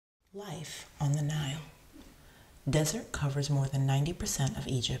Life on the Nile. Desert covers more than 90% of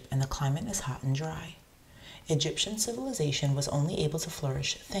Egypt, and the climate is hot and dry. Egyptian civilization was only able to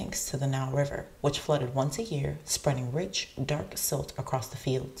flourish thanks to the Nile River, which flooded once a year, spreading rich, dark silt across the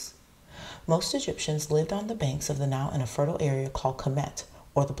fields. Most Egyptians lived on the banks of the Nile in a fertile area called Kemet,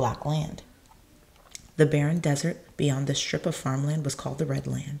 or the Black Land. The barren desert beyond this strip of farmland was called the Red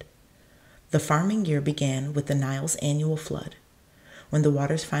Land. The farming year began with the Nile's annual flood. When the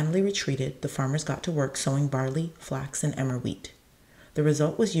waters finally retreated, the farmers got to work sowing barley, flax, and emmer wheat. The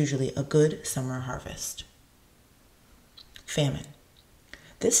result was usually a good summer harvest. Famine.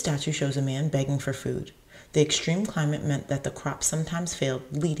 This statue shows a man begging for food. The extreme climate meant that the crops sometimes failed,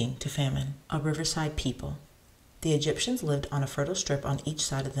 leading to famine. A riverside people. The Egyptians lived on a fertile strip on each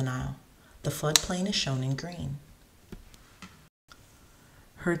side of the Nile. The floodplain is shown in green.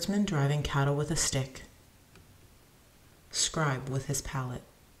 Herdsman driving cattle with a stick. Scribe with his palette.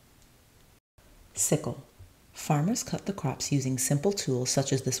 Sickle. Farmers cut the crops using simple tools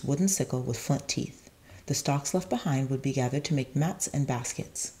such as this wooden sickle with flint teeth. The stalks left behind would be gathered to make mats and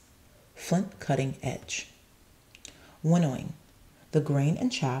baskets. Flint cutting edge. Winnowing. The grain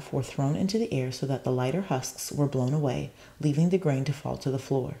and chaff were thrown into the air so that the lighter husks were blown away, leaving the grain to fall to the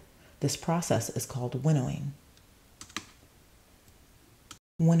floor. This process is called winnowing.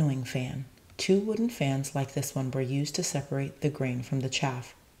 Winnowing fan. 2 wooden fans like this one were used to separate the grain from the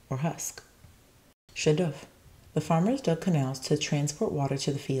chaff, or husk. Shaduf. The farmers dug canals to transport water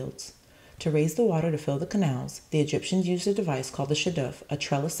to the fields. To raise the water to fill the canals, the Egyptians used a device called the shaduf, a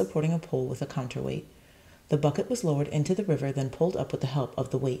trellis supporting a pole with a counterweight. The bucket was lowered into the river, then pulled up with the help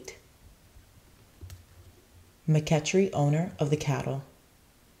of the weight. Meketri, owner of the cattle.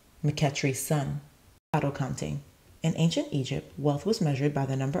 Meketri's son. Cattle counting. In ancient Egypt, wealth was measured by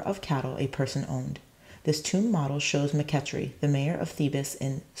the number of cattle a person owned. This tomb model shows Meketri, the mayor of Thebes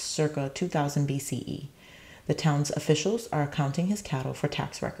in circa 2000 BCE. The town's officials are counting his cattle for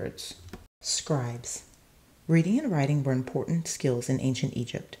tax records. Scribes. Reading and writing were important skills in ancient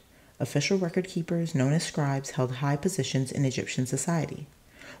Egypt. Official record keepers, known as scribes, held high positions in Egyptian society.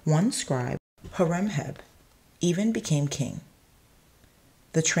 One scribe, Horemheb, even became king.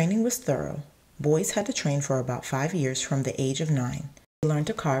 The training was thorough. Boys had to train for about 5 years from the age of 9. They learned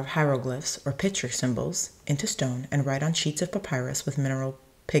to carve hieroglyphs, or picture symbols, into stone and write on sheets of papyrus with mineral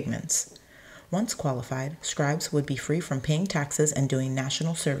pigments. Once qualified, scribes would be free from paying taxes and doing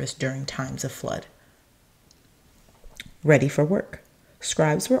national service during times of flood. Ready for work.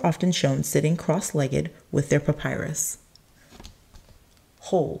 Scribes were often shown sitting cross-legged with their papyrus.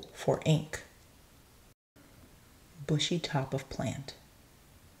 Hole for ink. Bushy top of plant.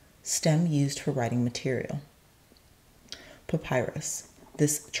 Stem used for writing material. Papyrus.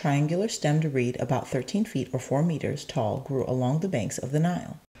 This triangular stemmed reed, about 13 feet or 4 meters tall, grew along the banks of the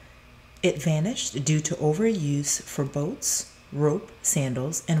Nile. It vanished due to overuse for boats, rope,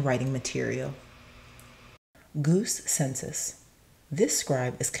 sandals, and writing material. Goose census. This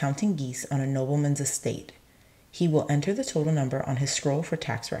scribe is counting geese on a nobleman's estate. He will enter the total number on his scroll for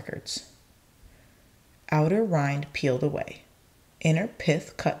tax records. Outer rind peeled away. Inner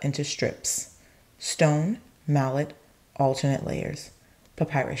pith cut into strips. Stone, mallet, alternate layers.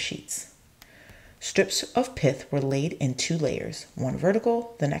 Papyrus sheets. Strips of pith were laid in 2 layers, one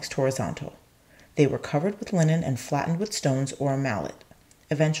vertical, the next horizontal. They were covered with linen and flattened with stones or a mallet.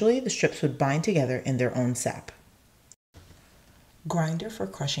 Eventually, the strips would bind together in their own sap. Grinder for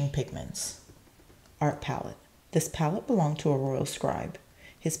crushing pigments. Art palette. This palette belonged to a royal scribe.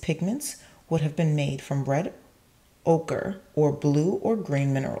 His pigments would have been made from red ochre or blue or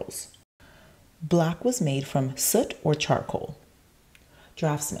green minerals. Black was made from soot or charcoal.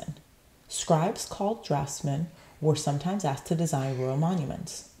 Draftsmen. Scribes called draftsmen were sometimes asked to design royal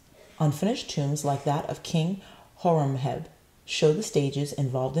monuments. Unfinished tombs like that of King Horemheb show the stages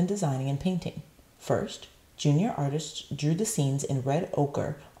involved in designing and painting. First, junior artists drew the scenes in red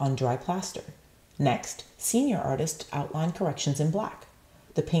ochre on dry plaster. Next, senior artists outlined corrections in black.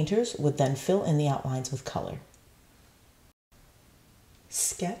 The painters would then fill in the outlines with color.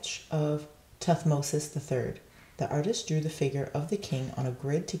 Sketch of Thutmose III. The artist drew the figure of the king on a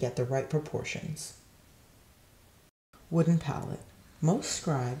grid to get the right proportions. Wooden palette. Most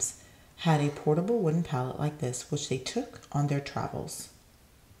scribes had a portable wooden palette like this, which they took on their travels.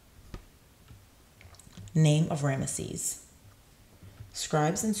 Name of Ramesses.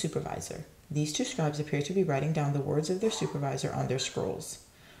 Scribes and supervisor. These 2 scribes appear to be writing down the words of their supervisor on their scrolls.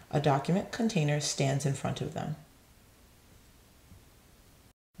 A document container stands in front of them.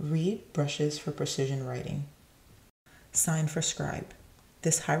 Reed brushes for precision writing. Sign for scribe.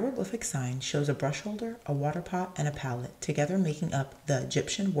 This hieroglyphic sign shows a brush holder, a water pot, and a palette, together making up the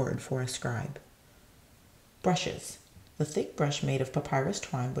Egyptian word for a scribe. Brushes. The thick brush made of papyrus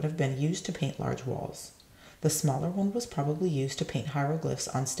twine would have been used to paint large walls. The smaller one was probably used to paint hieroglyphs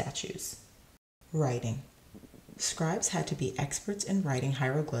on statues. Writing. Scribes had to be experts in writing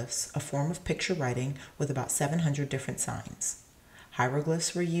hieroglyphs, a form of picture writing with about 700 different signs.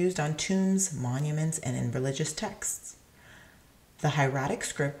 Hieroglyphs were used on tombs, monuments, and in religious texts. The hieratic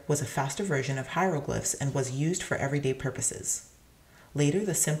script was a faster version of hieroglyphs and was used for everyday purposes. Later,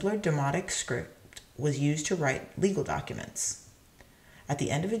 the simpler Demotic script was used to write legal documents. At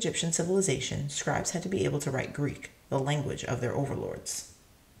the end of Egyptian civilization, scribes had to be able to write Greek, the language of their overlords.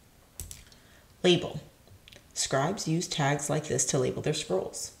 Label. Scribes used tags like this to label their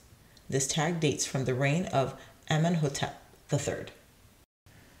scrolls. This tag dates from the reign of Amenhotep III.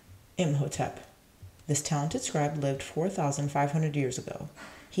 Imhotep. This talented scribe lived 4,500 years ago.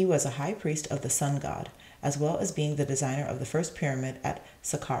 He was a high priest of the sun god, as well as being the designer of the first pyramid at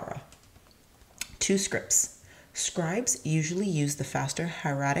Saqqara. 2 scripts. Scribes usually used the faster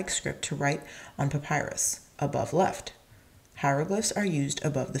hieratic script to write on papyrus, above left. Hieroglyphs are used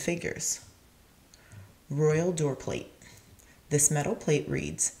above the figures. Royal door plate. This metal plate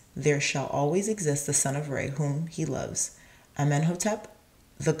reads, "There shall always exist the son of Re, whom he loves, Amenhotep,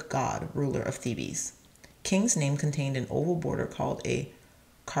 the god, ruler of Thebes." King's name contained an oval border called a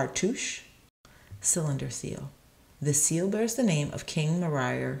cartouche cylinder seal. This seal bears the name of King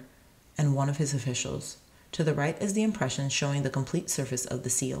Merir and one of his officials. To the right is the impression showing the complete surface of the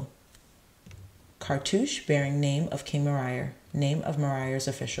seal. Cartouche bearing name of King Merir, name of Merir's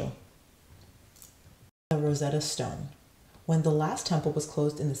official. The Rosetta Stone. When the last temple was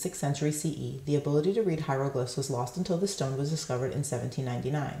closed in the 6th century CE, the ability to read hieroglyphs was lost until the stone was discovered in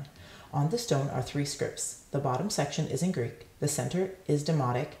 1799. On the stone are 3 scripts. The bottom section is in Greek, the center is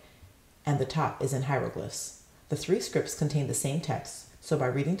Demotic, and the top is in hieroglyphs. The 3 scripts contain the same text, so by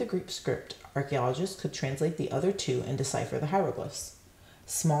reading the Greek script, archaeologists could translate the other 2 and decipher the hieroglyphs.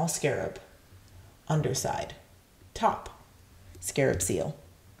 Small scarab. Underside. Top. Scarab seal.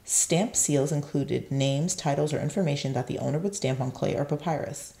 Stamped seals included names, titles, or information that the owner would stamp on clay or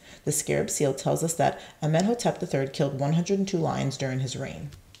papyrus. The scarab seal tells us that Amenhotep III killed 102 lions during his reign.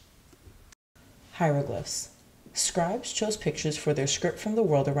 Hieroglyphs. Scribes chose pictures for their script from the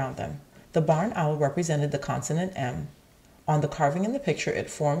world around them. The barn owl represented the consonant M. On the carving in the picture, it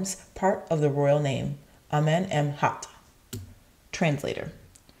forms part of the royal name, Amen-em-hat. Translator.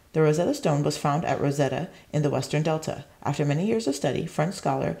 The Rosetta Stone was found at Rosetta in the Western Delta. After many years of study, French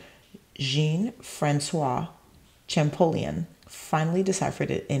scholar Jean-François Champollion finally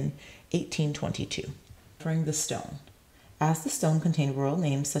deciphered it in 1822. Deciphering the stone. As the stone contained royal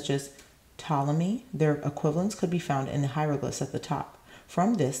names such as Ptolemy, their equivalents could be found in the hieroglyphs at the top.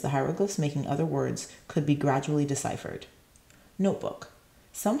 From this, the hieroglyphs making other words could be gradually deciphered. Notebook.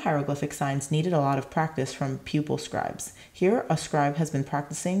 Some hieroglyphic signs needed a lot of practice from pupil scribes. Here, a scribe has been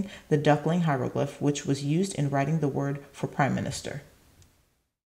practicing the duckling hieroglyph, which was used in writing the word for prime minister.